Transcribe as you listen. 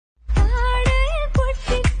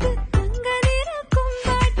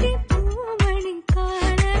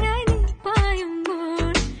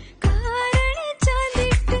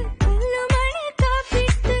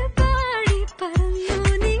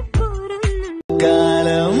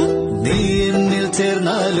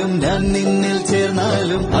ചേർന്നാലും ഞാൻ നിന്നിൽ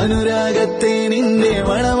ചേർന്നാലും അനുരാഗത്തെ നിന്റെ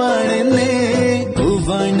വളവാണെന്നേ.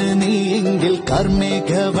 പൂവാണ് നീ എങ്കിൽ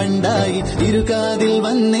കാർമേഘവണ്ടായി ഇരുകാതിൽ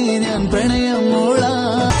വന്നേ ഞാൻ പ്രണയം മോളാ.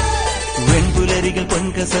 വെൺപുലരികൾ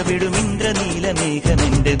പൊൻകസവിടും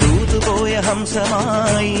ഇന്ദ്രനീലമേഘമെന്റെ ദൂതുപോയ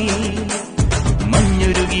ഹംസമായി.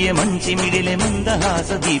 മഞ്ഞുരുകിയ മഞ്ചിമിടിലെ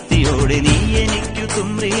മന്ദഹാസദീപ്തിയോടെ നീ എനിക്കു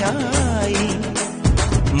തുമ്രിയായി.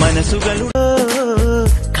 മനസ്സുകളുടെ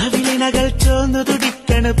കവിളിനകൾ ചോന്നു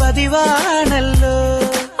തുടിക്കണ പതിവാണല്ലോ.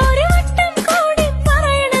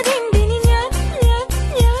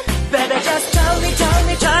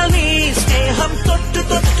 സ്നേഹം തൊട്ടു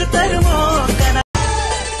തൊട്ടു തരുമോ?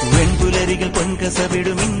 വെൺപുലരികൾ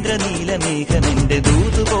പൊൻകസവിടും ഇന്ദ്രനീലമേഘമെന്റെ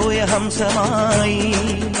ദൂതുപോയ ഹംസമായി.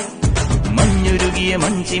 മഞ്ഞുരുകിയ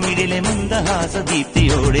മഞ്ചിമിടിലെ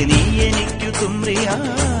മന്ദഹാസദീപ്തിയോടെ നീ എനിക്കു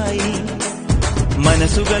തുമ്രിയായി.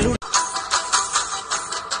 മനസ്സുകളുടെ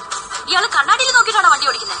ഇയാള് കണ്ണാടിയിൽ നോക്കിയിട്ടാണോ വണ്ടി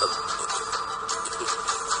ഓടിക്കുന്നത്?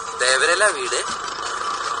 ദേവരല്ല വീട്.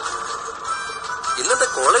 ഇന്നത്തെ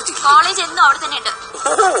കോളേജ് എന്നും അവിടെ തന്നെ ഉണ്ട്.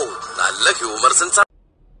 ഓ, നല്ല humour sense.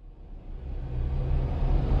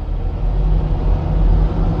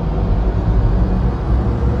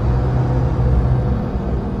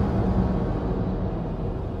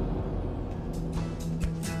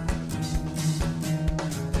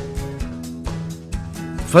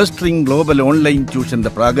 First ring global online ട്യൂഷന്റെ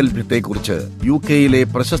പ്രാഗൽഭ്യത്തെക്കുറിച്ച് UK-യിലെ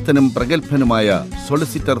പ്രശസ്തനും പ്രഗത്ഭനുമായ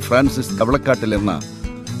solicitor Francis കവളക്കാട്ടിൽ എന്ന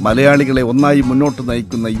മലയാളികളെ ഒന്നായി മുന്നോട്ട്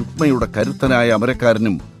നയിക്കുന്ന യുഗ്മയുടെ കരുത്തനായ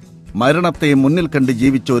അമരക്കാരനും മരണത്തെ മുന്നിൽ കണ്ട്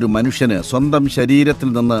ജീവിച്ച ഒരു മനുഷ്യന് സ്വന്തം ശരീരത്തിൽ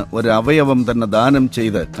നിന്ന് ഒരു അവയവം തന്നെ ദാനം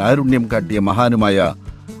ചെയ്ത് കാരുണ്യം കാട്ടിയ മഹാനുമായ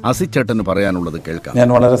അസിച്ചേട്ടന് പറയാനുള്ളത് കേൾക്കാം. ഞാൻ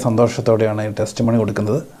വളരെ സന്തോഷത്തോടെയാണ് ഈ ടെസ്റ്റ് മണി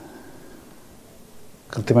കൊടുക്കുന്നത്.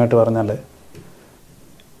 കൃത്യമായിട്ട് പറഞ്ഞാൽ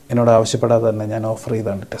എന്നോട് ആവശ്യപ്പെടാതെ തന്നെ ഞാൻ ഓഫർ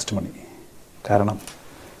ചെയ്താണ് ടെസ്റ്റ് മണി. കാരണം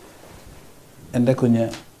എൻ്റെ കുഞ്ഞ്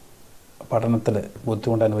പഠനത്തിൽ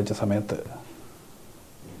ബുദ്ധിമുട്ട് അനുഭവിച്ച സമയത്ത്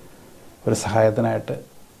ഒരു സഹായത്തിനായിട്ട്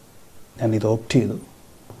ഞാൻ ഇത് ഓപ്റ്റ് ചെയ്തു.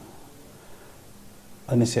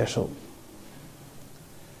 അതിനുശേഷവും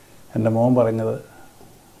എൻ്റെ മോൻ പറഞ്ഞത്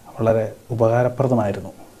വളരെ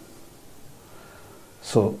ഉപകാരപ്രദമായിരുന്നു.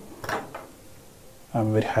 So I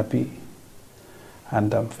am very happy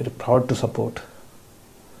and I am very proud to support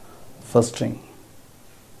First Ring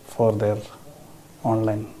for their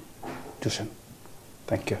online tuition.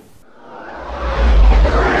 Thank you.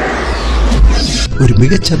 ഒരു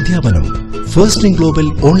മികച്ച അധ്യാപനം. First ring global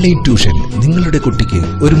online tuition നിങ്ങളുടെ കുട്ടിക്ക്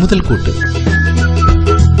ഒരു മുതൽക്കൂട്ട്.